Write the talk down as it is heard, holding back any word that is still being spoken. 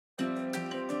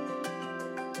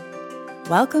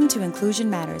Welcome to Inclusion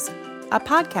Matters, a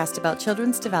podcast about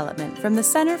children's development from the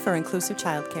Center for Inclusive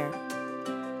Childcare.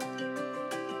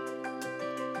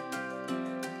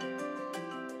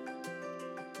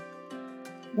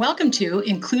 Welcome to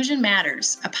Inclusion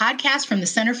Matters, a podcast from the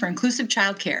Center for Inclusive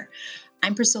Childcare.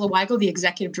 I'm Priscilla Weigel, the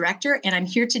Executive Director, and I'm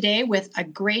here today with a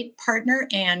great partner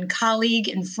and colleague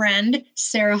and friend,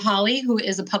 Sarah Hawley, who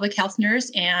is a public health nurse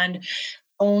and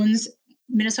owns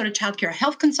Minnesota Child Care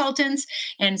Health Consultants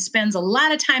and spends a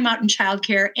lot of time out in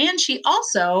childcare. And she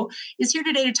also is here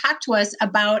today to talk to us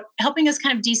about helping us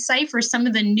kind of decipher some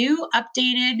of the new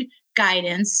updated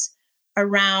guidance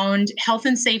around health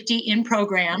and safety in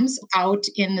programs out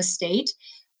in the state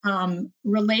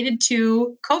related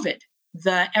to COVID,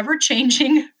 the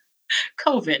ever-changing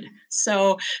COVID.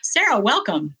 So, Sarah,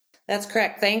 welcome. That's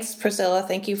correct. Thanks, Priscilla.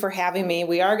 Thank you for having me.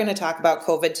 We are going to talk about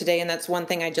COVID today, and that's one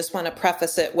thing I just want to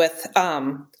preface it with.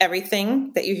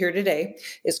 Everything that you hear today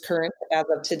is current as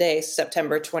of today,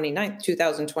 September 29th,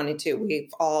 2022.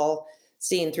 We've all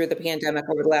seen through the pandemic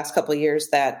over the last couple of years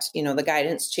that, the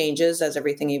guidance changes as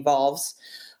everything evolves.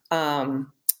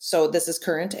 So this is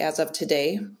current as of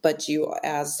today, but you,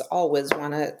 as always,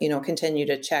 want to, continue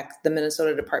to check the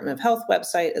Minnesota Department of Health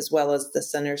website as well as the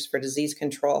Centers for Disease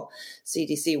Control,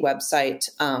 CDC website,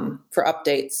 for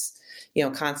updates,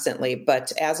 constantly.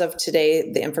 But as of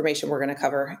today, the information we're going to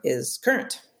cover is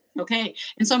current. Okay.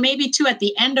 And so maybe too, at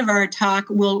the end of our talk,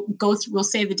 we'll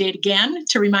say the date again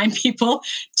to remind people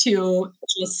to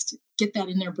just get that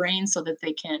in their brain so that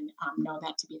they can know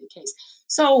that to be the case.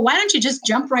 So why don't you just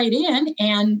jump right in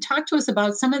and talk to us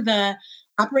about some of the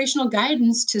operational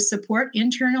guidance to support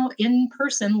internal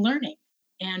in-person learning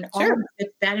and all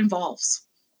that involves.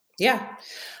 Yeah.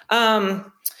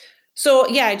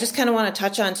 I just kind of want to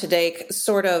touch on today,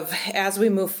 sort of as we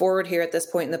move forward here at this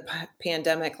point in the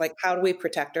pandemic, like how do we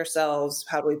protect ourselves?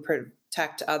 How do we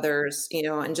protect others,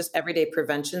 and just everyday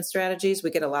prevention strategies? We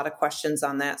get a lot of questions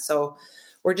on that. So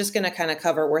we're just going to kind of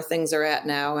cover where things are at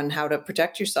now and how to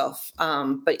protect yourself.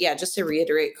 Just to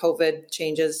reiterate, COVID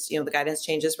changes, the guidance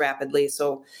changes rapidly.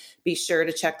 So be sure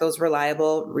to check those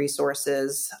reliable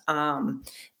resources.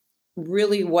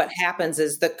 Really what happens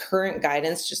is the current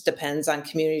guidance just depends on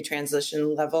community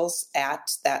transition levels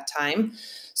at that time.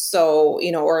 So,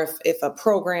 or if a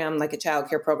program like a child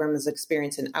care program is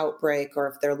experiencing an outbreak or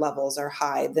if their levels are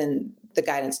high, then the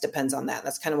guidance depends on that.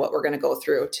 That's kind of what we're going to go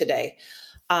through today.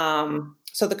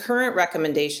 So the current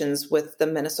recommendations with the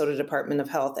Minnesota Department of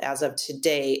Health as of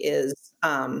today is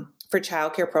for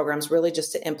childcare programs, really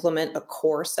just to implement a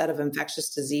core set of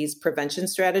infectious disease prevention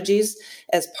strategies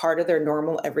as part of their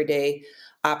normal everyday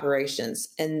operations.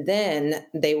 And then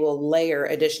they will layer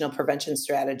additional prevention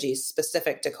strategies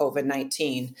specific to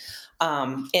COVID-19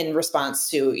 in response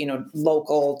to,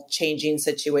 local changing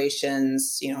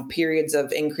situations, periods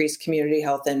of increased community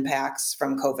health impacts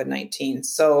from COVID-19.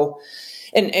 So,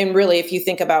 and really, if you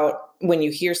think about when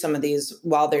you hear some of these,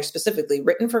 while they're specifically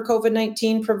written for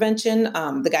COVID-19 prevention,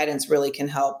 the guidance really can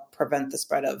help prevent the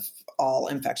spread of all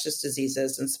infectious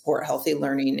diseases and support healthy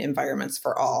learning environments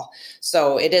for all.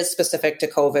 So it is specific to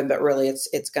COVID, but really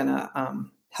it's going to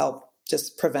help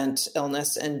just prevent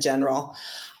illness in general.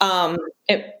 And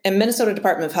Minnesota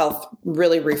Department of Health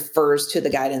really refers to the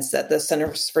guidance that the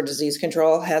Centers for Disease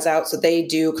Control has out. So they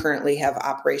do currently have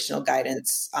operational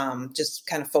guidance, just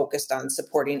kind of focused on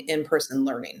supporting in-person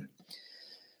learning.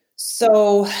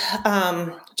 So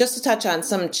just to touch on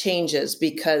some changes,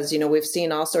 because, we've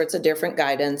seen all sorts of different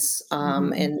guidance,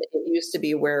 and it used to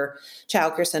be where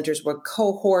childcare centers would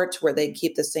cohort, where they'd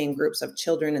keep the same groups of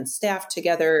children and staff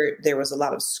together. There was a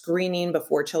lot of screening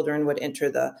before children would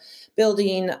enter the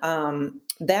building.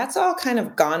 That's all kind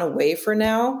of gone away for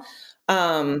now.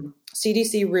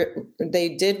 CDC, they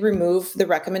did remove the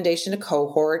recommendation to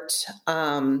cohort.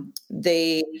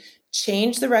 They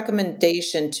changed the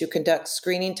recommendation to conduct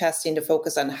screening testing to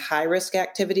focus on high-risk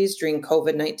activities during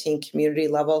COVID-19 community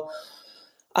level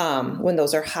when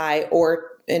those are high or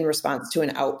in response to an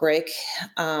outbreak.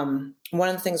 One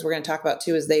of the things we're going to talk about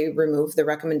too is they removed the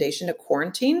recommendation to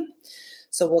quarantine.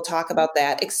 So we'll talk about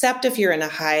that, except if you're in a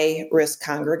high-risk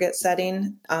congregate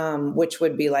setting, which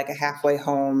would be like a halfway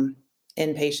home,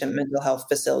 inpatient mental health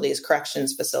facilities,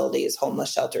 corrections facilities,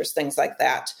 homeless shelters, things like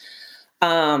that.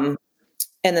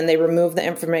 And then they removed the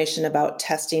information about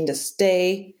testing to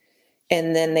stay.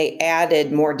 And then they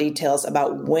added more details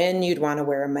about when you'd want to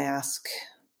wear a mask,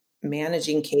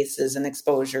 managing cases and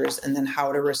exposures, and then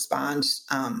how to respond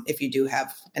if you do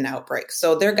have an outbreak.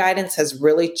 So their guidance has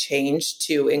really changed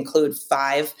to include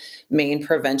 5 main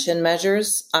prevention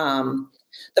measures.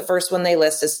 The first one they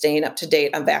list is staying up to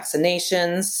date on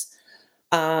vaccinations.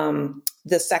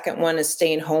 The second one is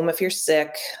staying home if you're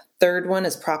sick. third one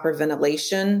is proper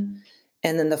ventilation.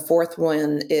 And then the fourth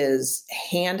one is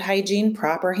hand hygiene,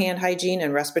 proper hand hygiene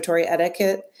and respiratory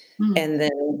etiquette, and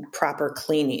then proper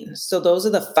cleaning. So those are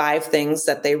the 5 things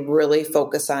that they really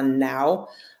focus on now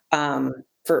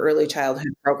for early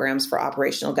childhood programs for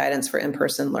operational guidance for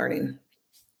in-person learning.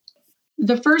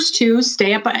 The first 2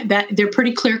 stay up, that they're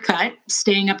pretty clear cut,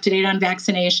 staying up to date on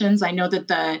vaccinations. I know that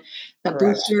the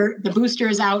booster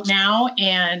is out now,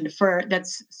 and is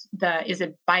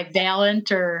it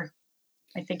bivalent, or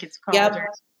I think it's called.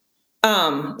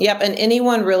 Yep. And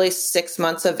anyone really 6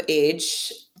 months of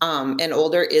age and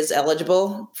older is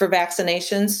eligible for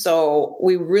vaccinations. So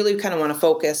we really kind of want to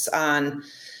focus on,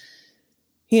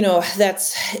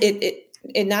 that's it.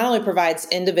 It not only provides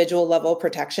individual level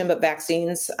protection, but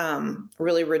vaccines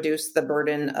really reduce the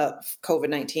burden of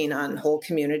COVID-19 on whole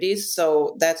communities.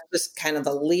 So that's just kind of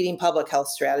the leading public health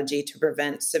strategy to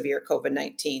prevent severe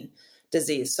COVID-19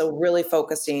 disease. So really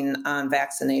focusing on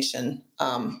vaccination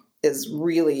is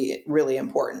really, really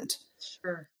important.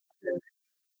 Sure.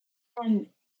 And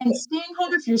staying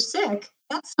home if you're sick,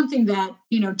 that's something that,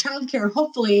 childcare,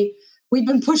 hopefully we've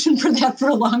been pushing for that for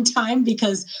a long time,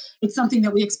 because it's something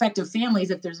that we expect of families.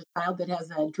 If there's a child that has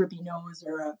a drippy nose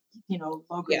or a,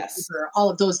 low grade fever, all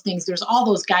of those things, there's all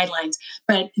those guidelines.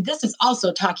 But this is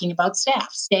also talking about staff.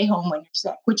 Stay home when you're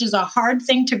sick, which is a hard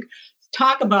thing to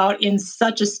talk about in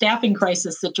such a staffing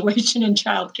crisis situation in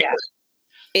childcare.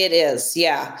 It is.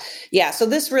 Yeah. Yeah. So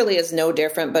this really is no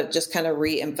different, but just kind of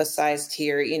re-emphasized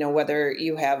here, whether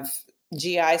you have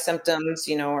GI symptoms,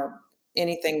 or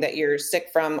anything that you're sick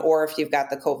from, or if you've got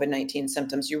the COVID-19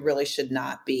 symptoms, you really should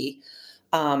not be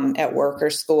at work or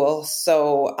school.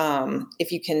 So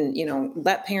if you can,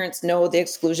 let parents know the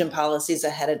exclusion policies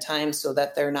ahead of time so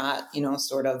that they're not,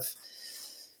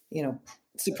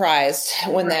 surprised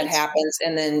when that happens,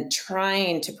 and then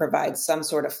trying to provide some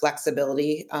sort of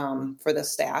flexibility for the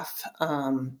staff. I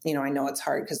know it's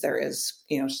hard because there is,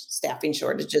 staffing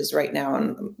shortages right now,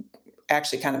 and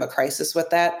actually kind of a crisis with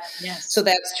that. Yes. So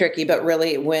that's tricky, but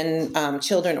really when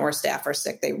children or staff are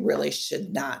sick, they really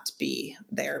should not be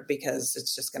there, because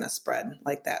it's just going to spread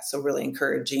like that. So really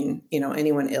encouraging,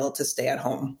 anyone ill to stay at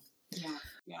home.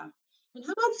 Yeah. And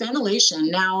how about ventilation?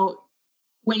 Now,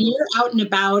 when you're out and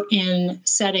about in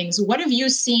settings, what have you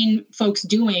seen folks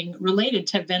doing related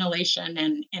to ventilation,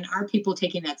 and are people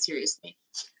taking that seriously?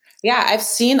 Yeah, I've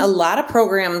seen a lot of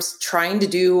programs trying to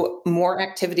do more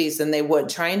activities than they would,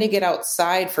 trying to get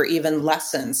outside for even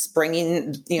lessons,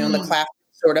 bringing, the class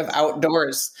sort of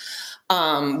outdoors,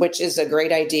 which is a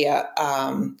great idea.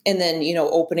 And then,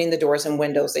 opening the doors and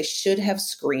windows. They should have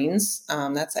screens.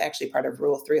 That's actually part of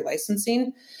Rule 3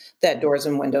 licensing, that doors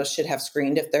and windows should have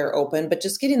screened if they're open. But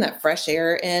just getting that fresh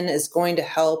air in is going to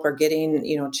help, or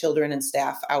getting, children and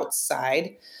staff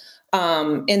outside.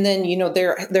 And then,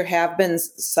 there have been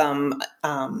some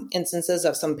instances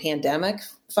of some pandemic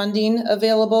funding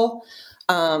available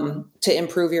to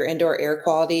improve your indoor air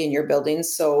quality in your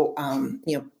buildings. So,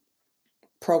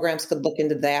 programs could look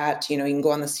into that. You can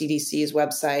go on the CDC's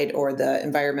website or the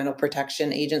Environmental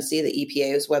Protection Agency, the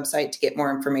EPA's website, to get more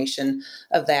information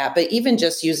of that. But even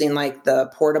just using like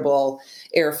the portable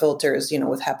air filters,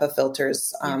 with HEPA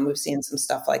filters, we've seen some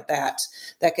stuff like that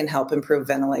can help improve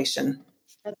ventilation.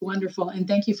 That's wonderful. And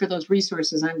thank you for those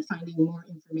resources. I'm finding more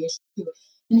information too.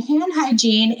 And hand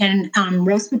hygiene and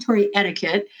respiratory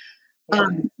etiquette,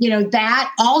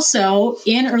 that also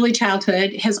in early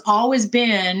childhood has always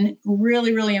been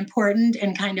really, really important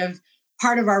and kind of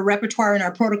part of our repertoire and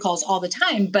our protocols all the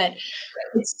time. But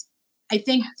I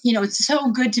think, it's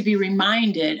so good to be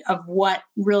reminded of what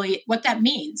that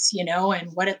means,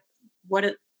 and what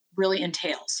it really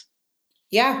entails.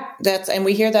 Yeah, and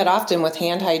we hear that often with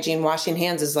hand hygiene. Washing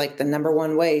hands is like the number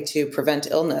one way to prevent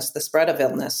illness, the spread of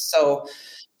illness.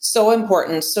 So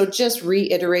important. So just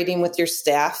reiterating with your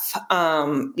staff,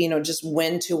 just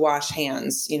when to wash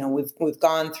hands. We've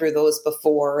gone through those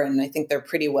before, and I think they're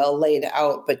pretty well laid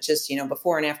out, but just,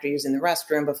 before and after using the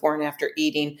restroom, before and after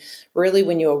eating, really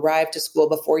when you arrive to school,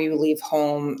 before you leave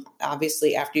home,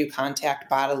 obviously after you contact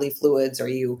bodily fluids, or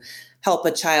you help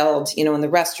a child, in the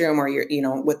restroom, or you're,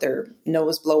 with their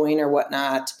nose blowing or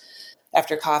whatnot,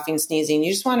 after coughing, sneezing.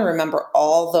 You just want to remember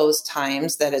all those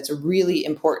times that it's really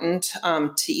important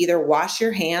to either wash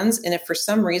your hands, and if for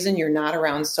some reason you're not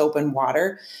around soap and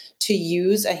water, to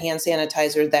use a hand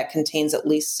sanitizer that contains at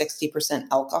least 60%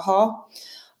 alcohol.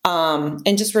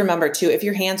 And just remember too, if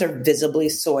your hands are visibly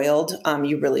soiled,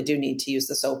 you really do need to use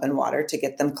the soap and water to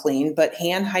get them clean. But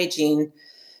hand hygiene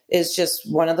is just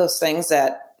one of those things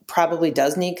that probably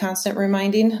does need constant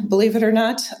reminding, believe it or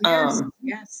not.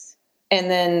 Yes. And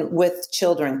then with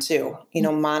children too,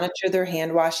 monitor their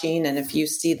hand washing. And if you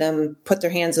see them put their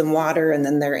hands in water and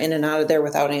then they're in and out of there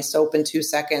without any soap in 2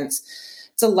 seconds,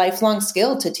 it's a lifelong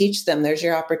skill to teach them. There's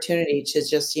your opportunity to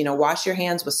just, wash your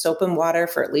hands with soap and water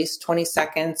for at least 20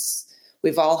 seconds.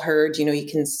 We've all heard, you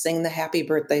can sing the happy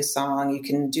birthday song, you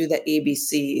can do the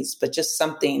ABCs, but just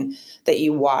something that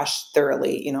you wash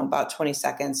thoroughly, about 20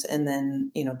 seconds, and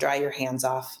then, dry your hands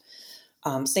off.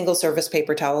 Single service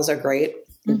paper towels are great.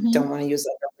 Mm-hmm. Don't want to use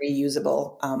like a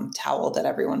reusable towel that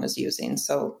everyone is using.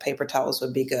 So paper towels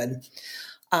would be good.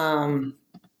 And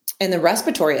the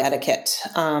respiratory etiquette,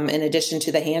 in addition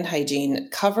to the hand hygiene,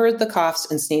 cover the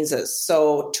coughs and sneezes.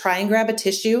 So try and grab a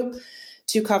tissue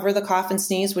to cover the cough and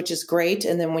sneeze, which is great.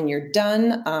 And then when you're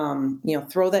done,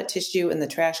 throw that tissue in the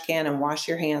trash can and wash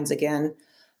your hands again.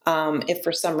 If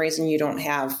for some reason you don't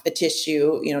have a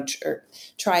tissue,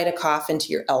 try to cough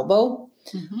into your elbow.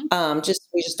 Mm-hmm.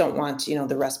 We just don't want,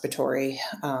 the respiratory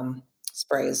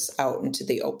sprays out into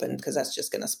the open, because that's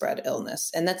just going to spread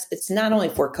illness. And it's not only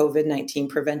for COVID-19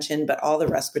 prevention, but all the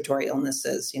respiratory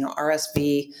illnesses,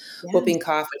 RSV, whooping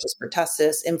cough, which is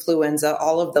pertussis, influenza,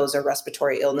 all of those are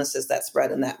respiratory illnesses that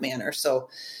spread in that manner. So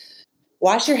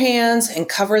wash your hands and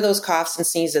cover those coughs and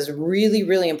sneezes. Really,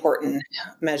 really important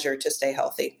measure to stay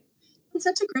healthy. It's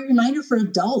such a great reminder for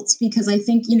adults, because I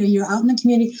think, you're out in the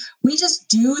community. We just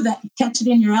do that, catch it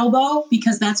in your elbow,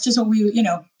 because that's just what we,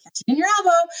 catch it in your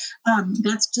elbow.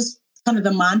 That's just kind of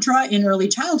the mantra in early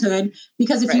childhood,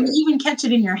 because if you even catch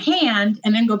it in your hand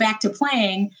and then go back to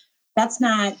playing, that's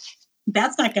not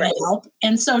going to help.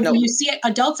 And so you see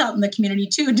adults out in the community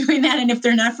too doing that. And if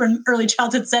they're not from early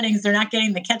childhood settings, they're not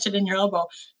getting the catch it in your elbow.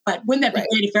 But wouldn't that be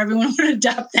great if everyone would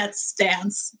adopt that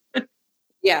stance?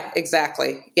 Yeah,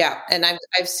 exactly. Yeah. And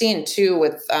I've seen too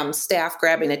with staff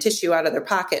grabbing a tissue out of their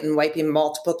pocket and wiping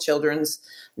multiple children's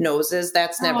noses.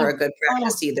 That's never a good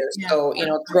practice either. Yeah. So,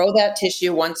 throw that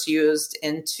tissue once used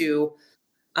into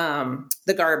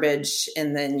the garbage,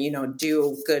 and then,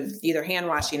 do good either hand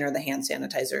washing or the hand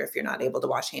sanitizer if you're not able to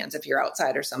wash hands, if you're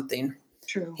outside or something.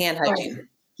 True. Hand hygiene. Oh,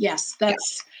 yes,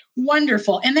 that's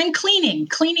wonderful. And then cleaning.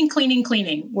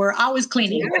 We're always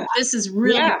cleaning. Yeah. This is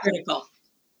really critical.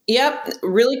 Yep.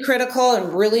 Really critical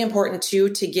and really important too,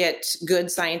 to get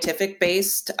good scientific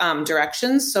based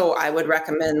directions. So I would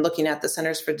recommend looking at the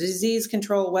Centers for Disease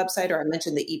Control website, or I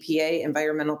mentioned the EPA,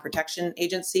 Environmental Protection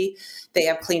Agency. They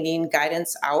have cleaning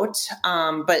guidance out.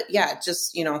 But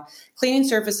just, cleaning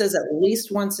surfaces at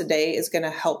least once a day is going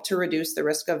to help to reduce the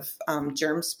risk of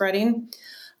germ spreading.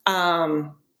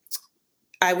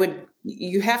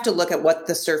 You have to look at what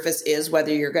the surface is,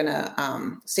 whether you're going to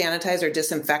sanitize or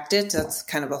disinfect it. That's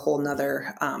kind of a whole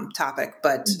nother topic,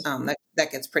 but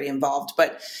that gets pretty involved.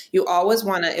 But you always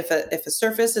want to, if a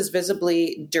surface is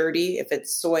visibly dirty, if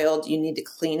it's soiled, you need to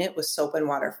clean it with soap and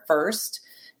water first.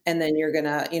 And then you're going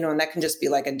to, and that can just be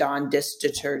like a Dawn dish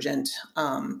detergent.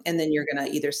 And then you're going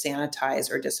to either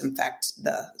sanitize or disinfect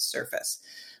the surface.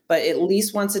 But at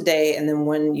least once a day. And then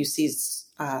when you see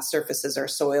surfaces are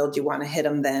soiled, you want to hit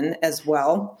them then as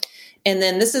well. And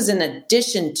then this is in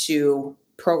addition to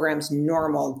program's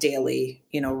normal daily,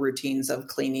 routines of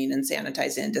cleaning and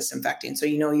sanitizing and disinfecting. So,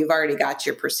 you've already got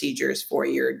your procedures for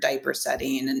your diaper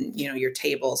setting and, your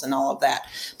tables and all of that.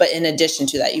 But in addition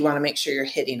to that, you want to make sure you're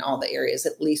hitting all the areas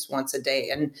at least once a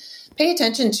day, and pay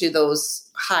attention to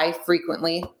those high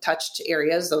frequently touched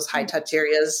areas, those high touch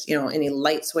areas, any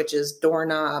light switches,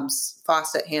 doorknobs,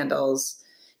 faucet handles,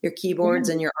 your keyboards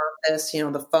in your office,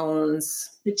 the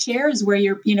phones. The chairs where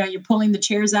you're pulling the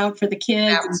chairs out for the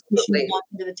kids. Absolutely. And pushing them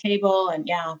into the table, and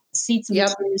seats and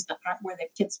chairs where the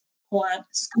kids pull out,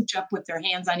 scooch up with their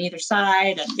hands on either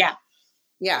side. And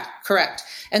Yeah, correct.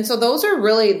 And so those are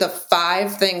really the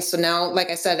 5 things. So now, like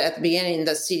I said at the beginning,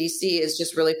 the CDC is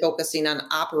just really focusing on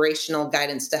operational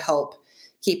guidance to help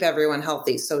keep everyone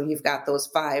healthy. So you've got those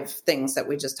 5 things that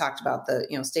we just talked about,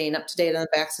 staying up to date on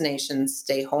the vaccinations,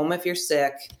 stay home if you're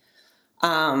sick,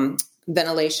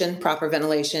 ventilation, proper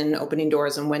ventilation, opening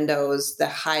doors and windows, the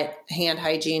hand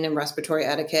hygiene and respiratory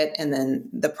etiquette, and then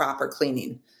the proper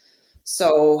cleaning.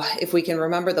 So if we can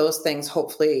remember those things,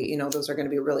 hopefully, those are going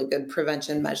to be really good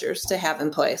prevention measures to have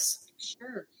in place.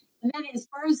 Sure. And then as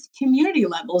far as community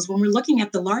levels, when we're looking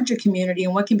at the larger community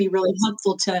and what can be really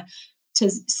helpful to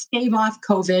stave off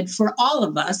COVID for all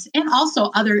of us, and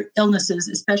also other illnesses,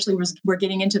 especially we're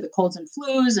getting into the colds and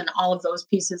flus and all of those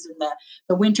pieces in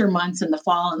the winter months and the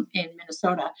fall in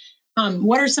Minnesota.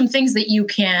 What are some things that you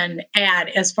can add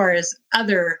as far as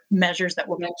other measures that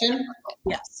we'll mention?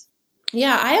 Yes.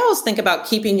 Yeah, I always think about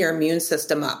keeping your immune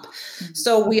system up.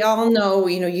 So we all know,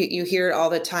 you hear it all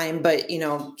the time, but,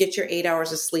 get your 8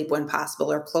 hours of sleep when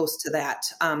possible or close to that.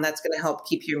 That's going to help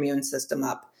keep your immune system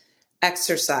up.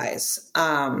 Exercise,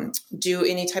 do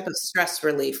any type of stress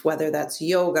relief, whether that's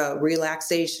yoga,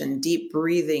 relaxation, deep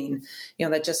breathing,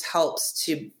 that just helps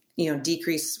to,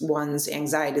 decrease one's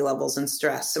anxiety levels and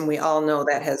stress. And we all know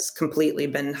that has completely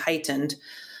been heightened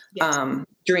Yes.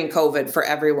 During COVID for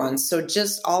everyone. So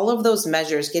just all of those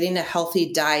measures, getting a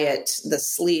healthy diet, the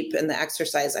sleep and the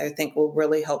exercise, I think will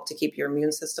really help to keep your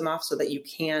immune system off so that you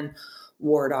can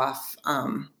ward off,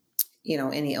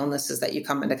 any illnesses that you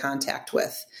come into contact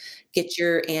with. Get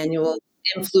your annual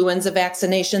influenza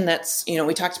vaccination. That's,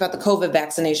 we talked about the COVID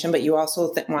vaccination, but you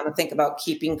also want to think about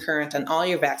keeping current on all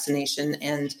your vaccination.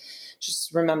 And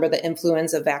just remember the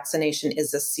influenza vaccination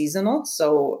is a seasonal.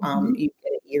 So you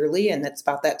get it yearly, and it's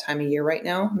about that time of year right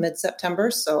now,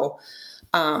 mid-September. So,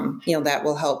 that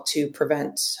will help to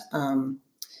prevent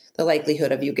the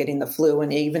likelihood of you getting the flu.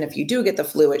 And even if you do get the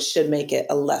flu, it should make it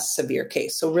a less severe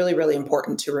case. So really, really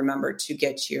important to remember to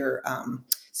get your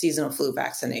seasonal flu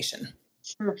vaccination.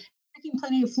 Sure. Drinking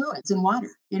plenty of fluids and water,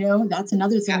 that's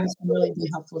another thing that can really be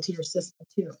helpful to your system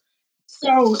too.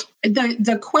 So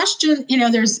the question,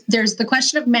 there's the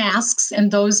question of masks and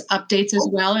those updates as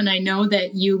well. And I know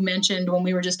that you mentioned when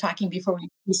we were just talking before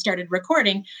we started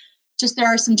recording, just there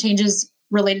are some changes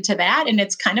related to that. And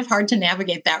it's kind of hard to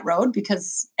navigate that road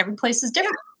because every place is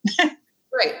different.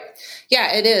 Right.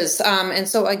 Yeah, it is. And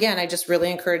so again, I just really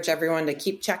encourage everyone to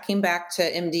keep checking back to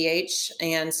MDH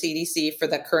and CDC for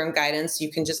the current guidance.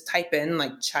 You can just type in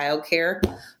like childcare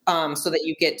so that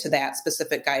you get to that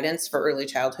specific guidance for early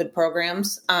childhood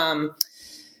programs.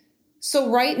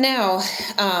 So right now,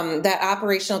 that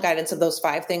operational guidance of those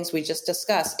 5 things we just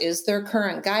discussed is their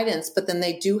current guidance, but then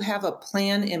they do have a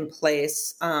plan in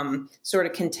place, sort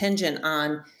of contingent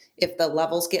on if the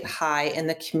levels get high in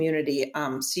the community.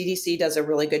 CDC does a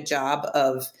really good job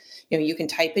of, you can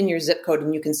type in your zip code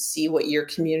and you can see what your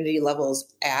community level is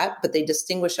at, but they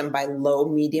distinguish them by low,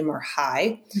 medium, or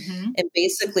high. Mm-hmm. And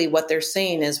basically what they're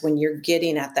saying is when you're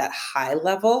getting at that high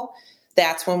level,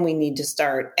 that's when we need to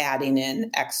start adding in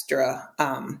extra,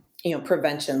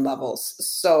 prevention levels.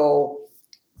 So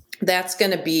that's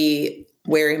going to be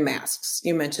wearing masks.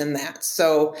 You mentioned that.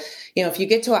 So, if you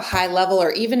get to a high level,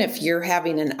 or even if you're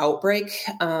having an outbreak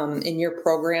in your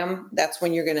program, that's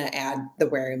when you're going to add the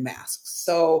wearing masks.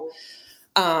 So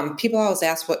people always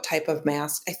ask what type of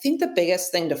mask. I think the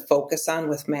biggest thing to focus on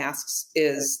with masks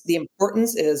is the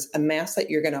importance is a mask that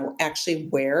you're going to actually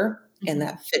wear and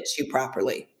that fits you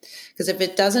properly. Because if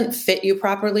it doesn't fit you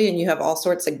properly and you have all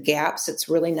sorts of gaps, it's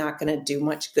really not going to do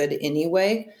much good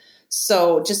anyway.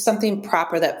 So just something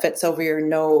proper that fits over your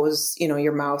nose,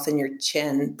 your mouth and your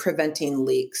chin, preventing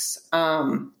leaks.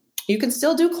 You can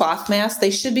still do cloth masks.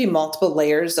 They should be multiple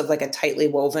layers of like a tightly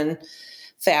woven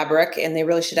fabric, and they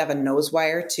really should have a nose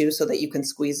wire too so that you can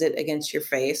squeeze it against your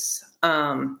face.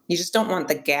 You just don't want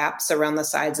the gaps around the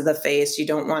sides of the face. You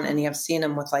don't want any. I've seen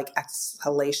them with like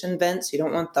exhalation vents. You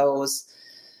don't want those.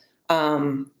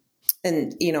 And,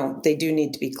 they do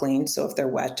need to be cleaned. So if they're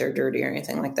wet or dirty or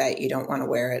anything like that, you don't want to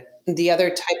wear it. The other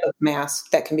type of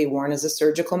mask that can be worn is a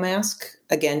surgical mask.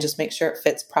 Again, just make sure it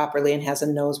fits properly and has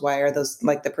a nose wire, those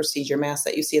like the procedure masks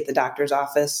that you see at the doctor's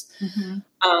office.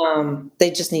 Mm-hmm. They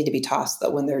just need to be tossed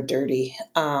though when they're dirty.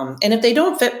 And if they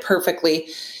don't fit perfectly,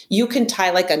 you can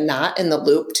tie like a knot in the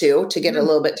loop too to get a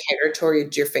little bit tighter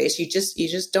towards your face. You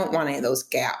just don't want any of those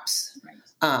gaps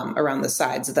around the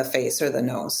sides of the face or the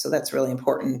nose. So that's really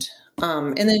important.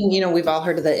 And then, we've all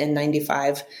heard of the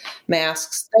N95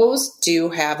 masks. Those do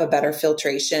have a better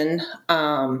filtration.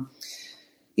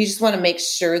 You just want to make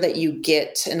sure that you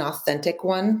get an authentic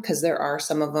one because there are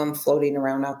some of them floating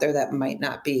around out there that might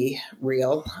not be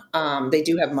real. They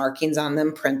do have markings on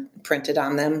them, printed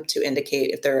on them to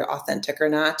indicate if they're authentic or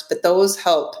not. But those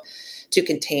help to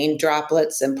contain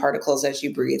droplets and particles as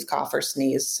you breathe, cough, or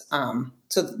sneeze.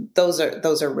 So those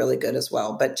are really good as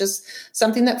well, but just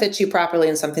something that fits you properly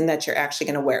and something that you're actually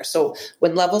going to wear. So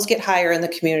when levels get higher in the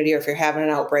community, or if you're having an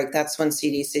outbreak, that's when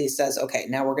CDC says, okay,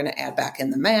 now we're going to add back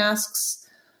in the masks.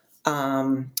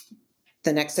 The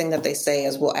next thing that they say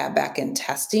is we'll add back in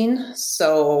testing.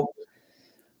 So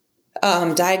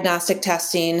diagnostic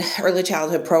testing, early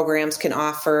childhood programs can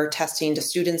offer testing to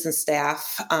students and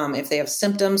staff if they have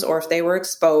symptoms or if they were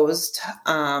exposed.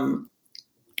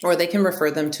 Or they can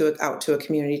refer them out to a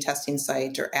community testing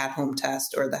site or at-home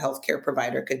test, or the healthcare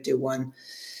provider could do one.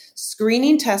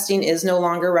 Screening testing is no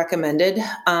longer recommended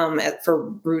for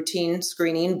routine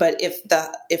screening, but if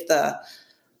the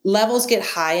levels get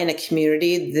high in a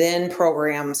community, then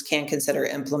programs can consider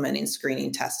implementing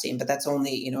screening testing, but that's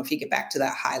only, if you get back to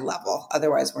that high level.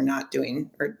 Otherwise, we're not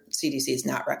doing, or CDC is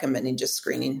not recommending just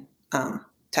screening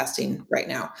testing right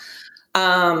now.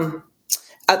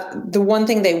 The one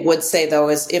thing they would say, though,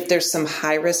 is if there's some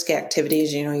high risk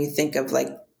activities, you think of like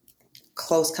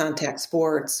close contact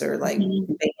sports or like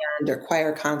band or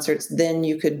choir concerts, then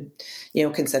you could,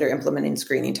 consider implementing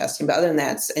screening testing. But other than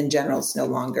that, in general, it's no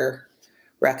longer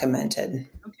recommended.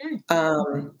 Okay.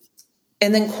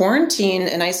 And then quarantine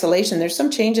and isolation, there's some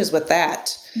changes with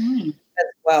that as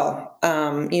well.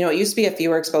 It used to be if you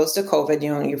were exposed to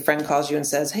COVID, your friend calls you and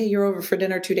says, hey, you're over for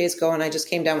dinner 2 days ago and I just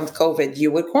came down with COVID,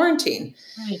 you would quarantine.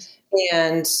 Right.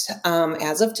 And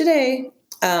as of today,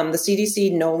 the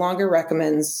CDC no longer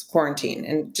recommends quarantine.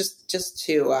 And just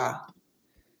to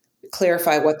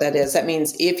clarify what that is, that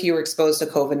means if you were exposed to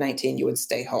COVID-19, you would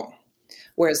stay home.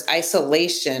 Whereas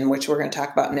isolation, which we're going to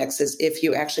talk about next, is if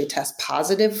you actually test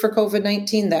positive for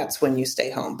COVID-19, that's when you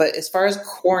stay home. But as far as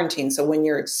quarantine, so when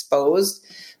you're exposed,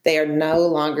 they are no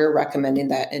longer recommending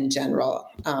that in general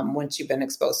once you've been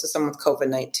exposed to someone with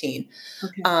COVID-19.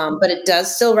 Okay. But it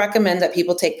does still recommend that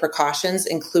people take precautions,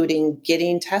 including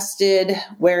getting tested,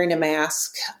 wearing a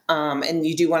mask, and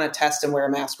you do want to test and wear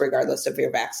a mask regardless of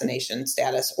your vaccination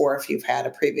status or if you've had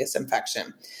a previous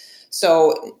infection.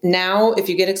 So now if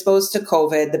you get exposed to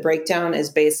COVID, the breakdown is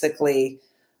basically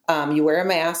you wear a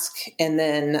mask and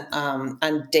then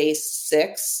on day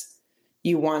 6,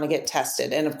 you want to get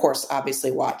tested. And of course, obviously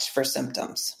watch for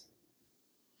symptoms.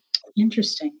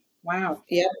 Interesting. Wow.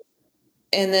 Yep.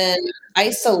 And then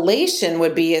isolation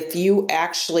would be if you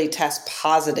actually test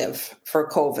positive for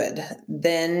COVID,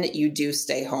 then you do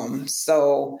stay home.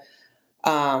 So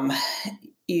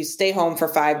you stay home for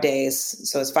 5 days.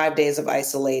 So it's 5 days of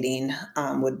isolating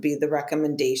would be the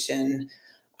recommendation.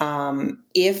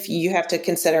 If you have to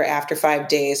consider after 5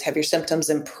 days, have your symptoms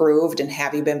improved and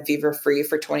have you been fever free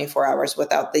for 24 hours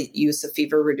without the use of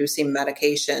fever reducing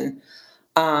medication?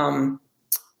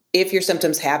 If your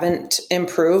symptoms haven't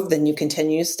improved, then you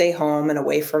continue to stay home and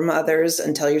away from others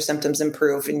until your symptoms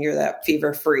improve and you're that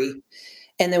fever free.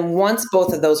 And then once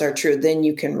both of those are true, then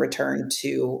you can return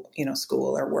to,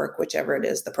 school or work, whichever it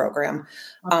is, the program.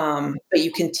 But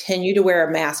you continue to wear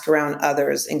a mask around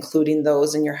others, including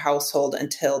those in your household,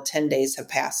 until 10 days have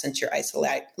passed since your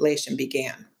isolation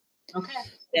began. Okay.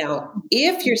 Now,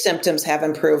 if your symptoms have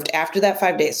improved after that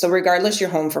 5 days, so regardless, you're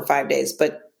home for 5 days,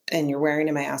 and you're wearing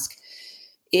a mask.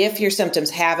 If your symptoms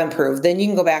have improved, then you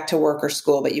can go back to work or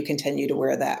school, but you continue to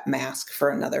wear that mask for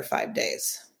another 5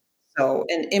 days. So,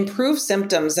 and improved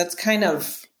symptoms, that's kind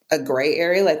of a gray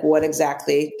area. Like, what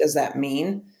exactly does that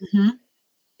mean? Mm-hmm.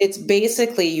 It's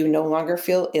basically you no longer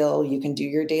feel ill. You can do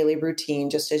your daily routine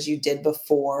just as you did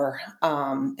before.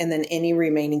 And then any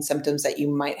remaining symptoms that you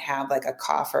might have, like a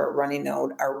cough or a runny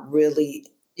nose, are really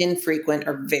infrequent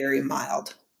or very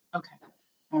mild. Okay.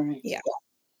 All right. Yeah.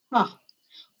 Oh,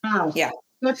 wow. Yeah.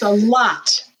 That's a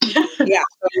lot. Yeah.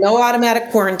 So no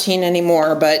automatic quarantine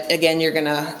anymore. But again, you're going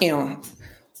to,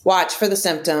 watch for the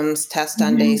symptoms, test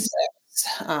on day 6,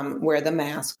 wear the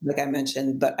mask, like I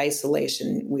mentioned, but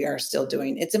isolation, we are still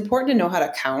doing. It's important to know how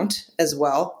to count as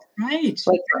well. Right.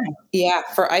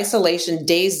 For isolation,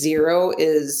 day 0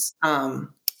 is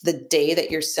the day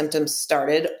that your symptoms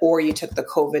started, or you took the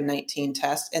COVID-19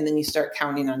 test, and then you start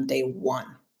counting on day 1.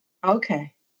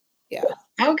 Okay. Yeah.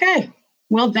 Okay.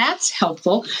 Well, that's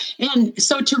helpful. And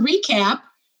so to recap,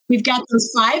 we've got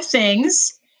those 5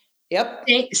 things. Yep.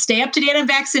 Stay up to date on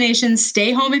vaccinations,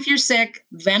 stay home if you're sick,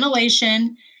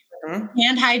 ventilation,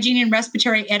 hand hygiene and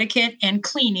respiratory etiquette, and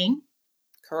cleaning.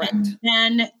 Correct. And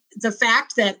then the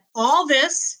fact that all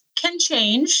this can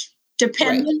change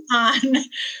depending on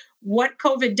what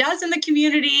COVID does in the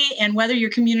community and whether your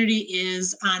community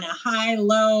is on a high,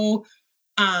 low.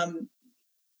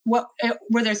 What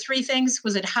were there 3 things?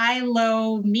 Was it high,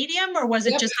 low, medium, or was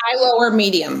it just high, low, or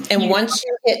medium? And once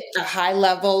you hit a high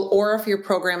level, or if your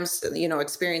program's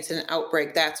experiencing an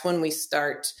outbreak, that's when we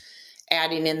start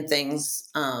adding in things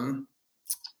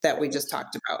that we just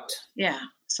talked about. Yeah.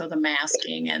 So the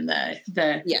masking and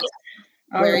the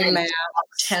wearing masks,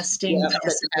 testing,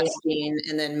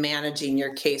 and then managing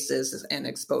your cases and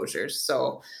exposures.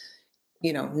 So,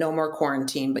 no more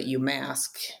quarantine, but you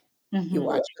mask. Mm-hmm. You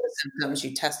watch for the symptoms,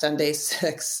 you test on day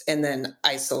 6, and then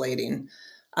isolating,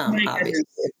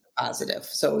 obviously positive.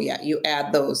 So you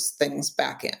add those things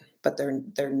back in, but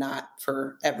they're not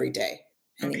for every day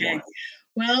anymore. Okay.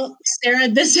 Well, Sarah,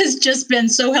 this has just been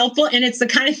so helpful. And it's the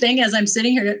kind of thing, as I'm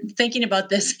sitting here thinking about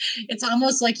this, it's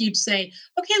almost like you'd say,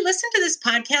 okay, listen to this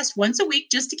podcast once a week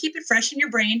just to keep it fresh in your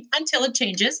brain until it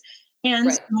changes. And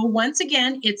Right. so once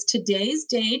again, it's today's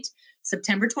date,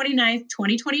 September 29th,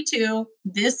 2022.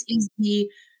 This is the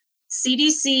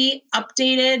CDC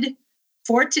updated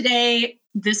for today.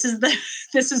 This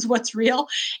is what's real.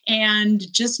 And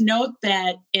just note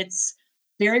that it's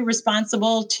very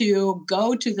responsible to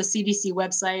go to the CDC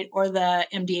website or the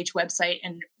MDH website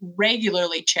and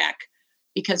regularly check,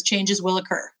 because changes will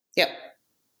occur. Yep.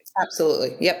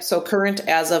 Absolutely. Yep. So current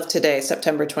as of today,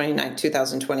 September 29th,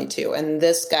 2022. And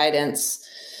this guidance,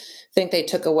 I think they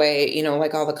took away,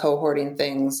 like all the cohorting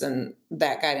things, and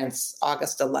that guidance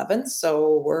August 11th.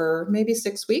 So we're maybe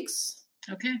 6 weeks.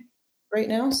 Okay. Right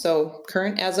now. So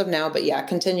current as of now, but yeah,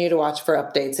 continue to watch for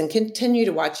updates and continue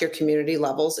to watch your community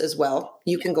levels as well.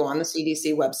 You can go on the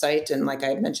CDC website, and like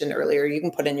I mentioned earlier, you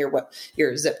can put in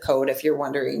your zip code if you're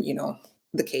wondering,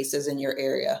 the cases in your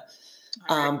area.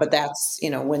 Right. But that's,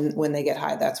 when they get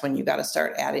high, that's when you got to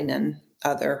start adding in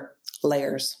other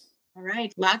layers. All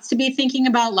right. Lots to be thinking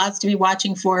about, lots to be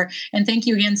watching for. And thank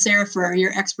you again, Sarah, for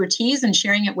your expertise and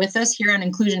sharing it with us here on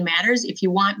Inclusion Matters. If you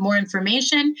want more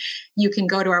information, you can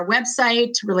go to our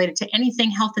website related to anything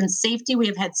health and safety. We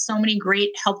have had so many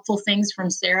great, helpful things from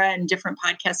Sarah in different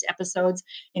podcast episodes,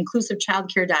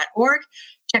 inclusivechildcare.org.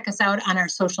 Check us out on our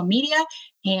social media.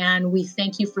 And we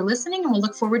thank you for listening. And we'll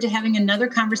look forward to having another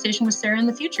conversation with Sarah in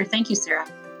the future. Thank you, Sarah.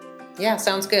 Yeah,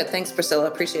 sounds good. Thanks, Priscilla.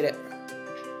 Appreciate it.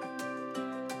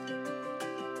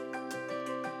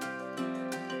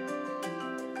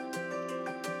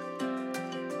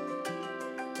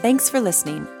 Thanks for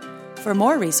listening. For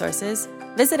more resources,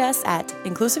 visit us at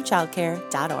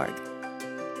inclusivechildcare.org.